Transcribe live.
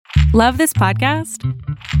Love this podcast?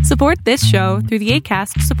 Support this show through the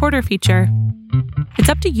Acast supporter feature. It's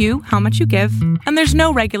up to you how much you give, and there's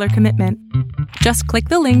no regular commitment. Just click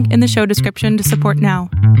the link in the show description to support now.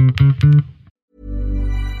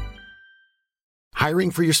 Hiring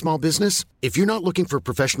for your small business? If you're not looking for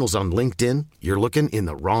professionals on LinkedIn, you're looking in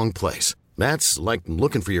the wrong place. That's like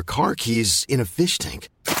looking for your car keys in a fish tank.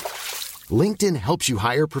 LinkedIn helps you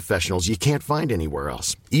hire professionals you can't find anywhere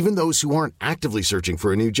else, even those who aren't actively searching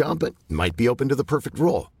for a new job but might be open to the perfect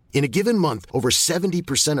role. In a given month, over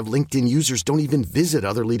 70% of LinkedIn users don't even visit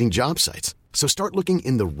other leading job sites. So start looking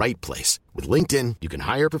in the right place. With LinkedIn, you can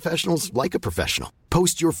hire professionals like a professional.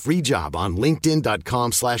 Post your free job on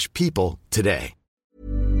linkedin.com/people today.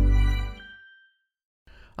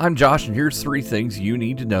 I'm Josh, and here's 3 things you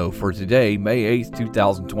need to know for today, May 8th,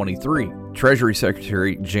 2023. Treasury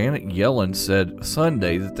Secretary Janet Yellen said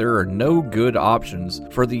Sunday that there are no good options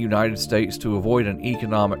for the United States to avoid an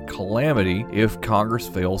economic calamity if Congress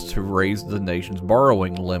fails to raise the nation's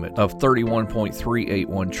borrowing limit of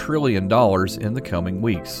 $31.381 trillion in the coming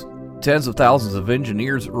weeks. Tens of thousands of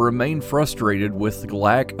engineers remain frustrated with the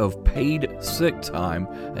lack of paid sick time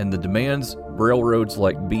and the demands railroads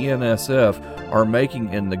like BNSF are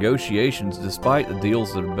making in negotiations despite the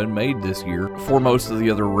deals that have been made this year for most of the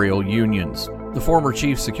other rail unions. The former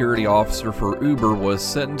chief security officer for Uber was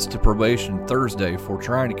sentenced to probation Thursday for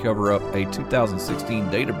trying to cover up a 2016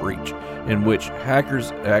 data breach in which hackers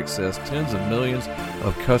accessed tens of millions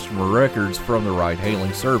of customer records from the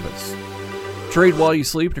ride-hailing service. Trade while you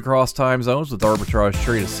sleep and across time zones with Arbitrage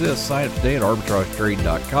Trade Assist. Sign up today at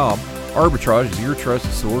arbitragetrade.com. Arbitrage is your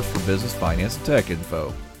trusted source for business, finance, and tech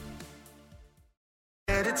info.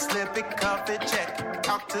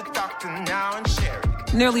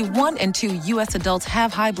 Nearly 1 in 2 U.S. adults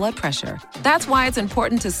have high blood pressure. That's why it's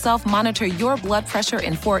important to self-monitor your blood pressure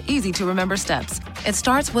in 4 easy-to-remember steps. It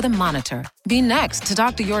starts with a monitor. Be next to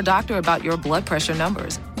talk to your doctor about your blood pressure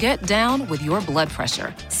numbers. Get down with your blood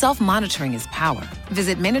pressure. Self-monitoring is power.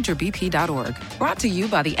 Visit managerbp.org. Brought to you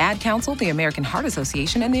by the Ad Council, the American Heart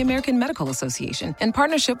Association, and the American Medical Association, in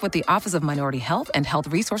partnership with the Office of Minority Health and Health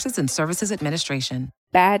Resources and Services Administration.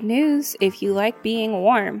 Bad news if you like being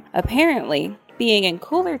warm. Apparently, being in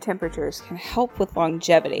cooler temperatures can help with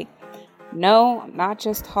longevity. No, I'm not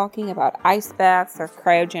just talking about ice baths or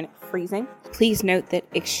cryogenic freezing. Please note that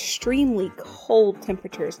extremely cold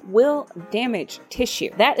temperatures will damage tissue.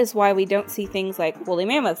 That is why we don't see things like woolly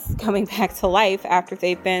mammoths coming back to life after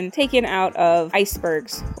they've been taken out of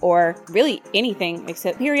icebergs, or really anything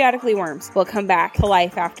except periodically worms will come back to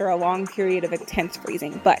life after a long period of intense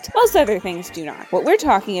freezing. But most other things do not. What we're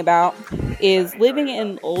talking about is living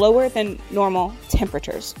in lower than normal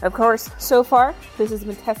temperatures. Of course, so far, this has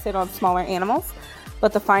been tested on smaller animals,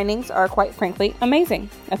 but the findings are quite frankly amazing.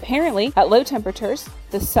 Apparently, at low temperatures,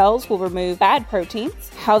 the cells will remove bad proteins.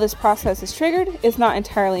 How this process is triggered is not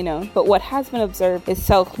entirely known, but what has been observed is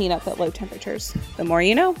cell cleanup at low temperatures. The more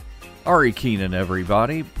you know. Ari Keenan,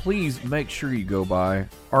 everybody. Please make sure you go by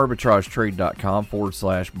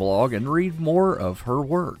arbitragetrade.com/blog and read more of her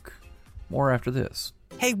work. More after this.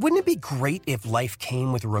 Hey, wouldn't it be great if life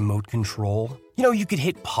came with a remote control? You know, you could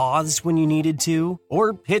hit pause when you needed to,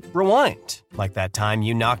 or hit rewind, like that time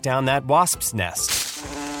you knocked down that wasp's nest.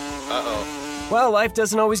 Uh-oh. Well, life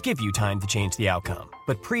doesn't always give you time to change the outcome,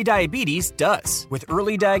 but prediabetes does. With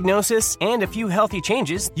early diagnosis and a few healthy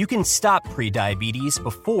changes, you can stop prediabetes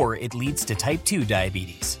before it leads to type 2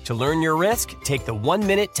 diabetes. To learn your risk, take the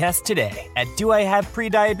 1-minute test today at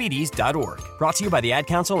doihaveprediabetes.org. Brought to you by the Ad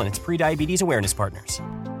Council and its prediabetes awareness partners.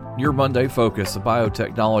 Your Monday Focus, a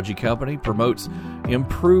biotechnology company, promotes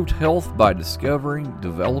improved health by discovering,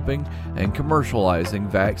 developing, and commercializing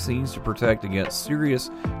vaccines to protect against serious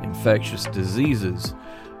infectious diseases.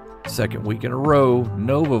 Second week in a row,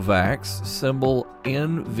 Novavax, symbol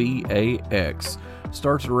NVAX,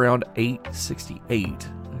 starts around $8.68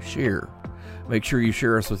 a share. Make sure you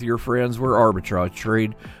share us with your friends. We're Arbitrage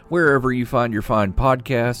Trade, wherever you find your fine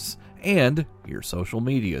podcasts and your social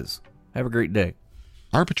medias. Have a great day.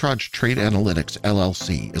 Arbitrage Trade Analytics,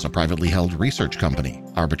 LLC is a privately held research company.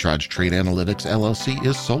 Arbitrage Trade Analytics, LLC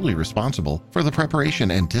is solely responsible for the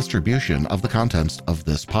preparation and distribution of the contents of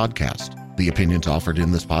this podcast. The opinions offered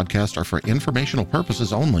in this podcast are for informational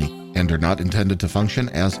purposes only and are not intended to function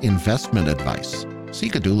as investment advice.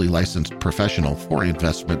 Seek a duly licensed professional for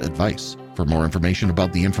investment advice. For more information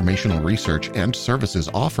about the informational research and services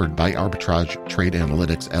offered by Arbitrage Trade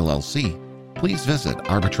Analytics, LLC, please visit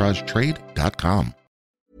arbitragetrade.com.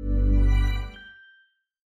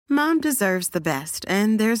 Mom deserves the best,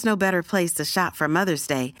 and there's no better place to shop for Mother's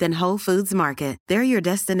Day than Whole Foods Market. They're your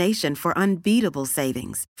destination for unbeatable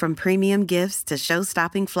savings, from premium gifts to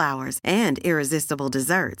show-stopping flowers and irresistible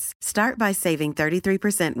desserts. Start by saving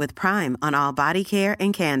 33% with Prime on all body care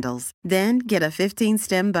and candles. Then get a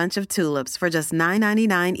 15-stem bunch of tulips for just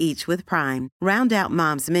 $9.99 each with Prime. Round out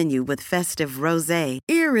Mom's menu with festive rosé,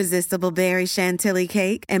 irresistible berry chantilly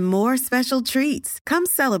cake, and more special treats. Come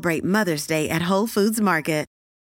celebrate Mother's Day at Whole Foods Market.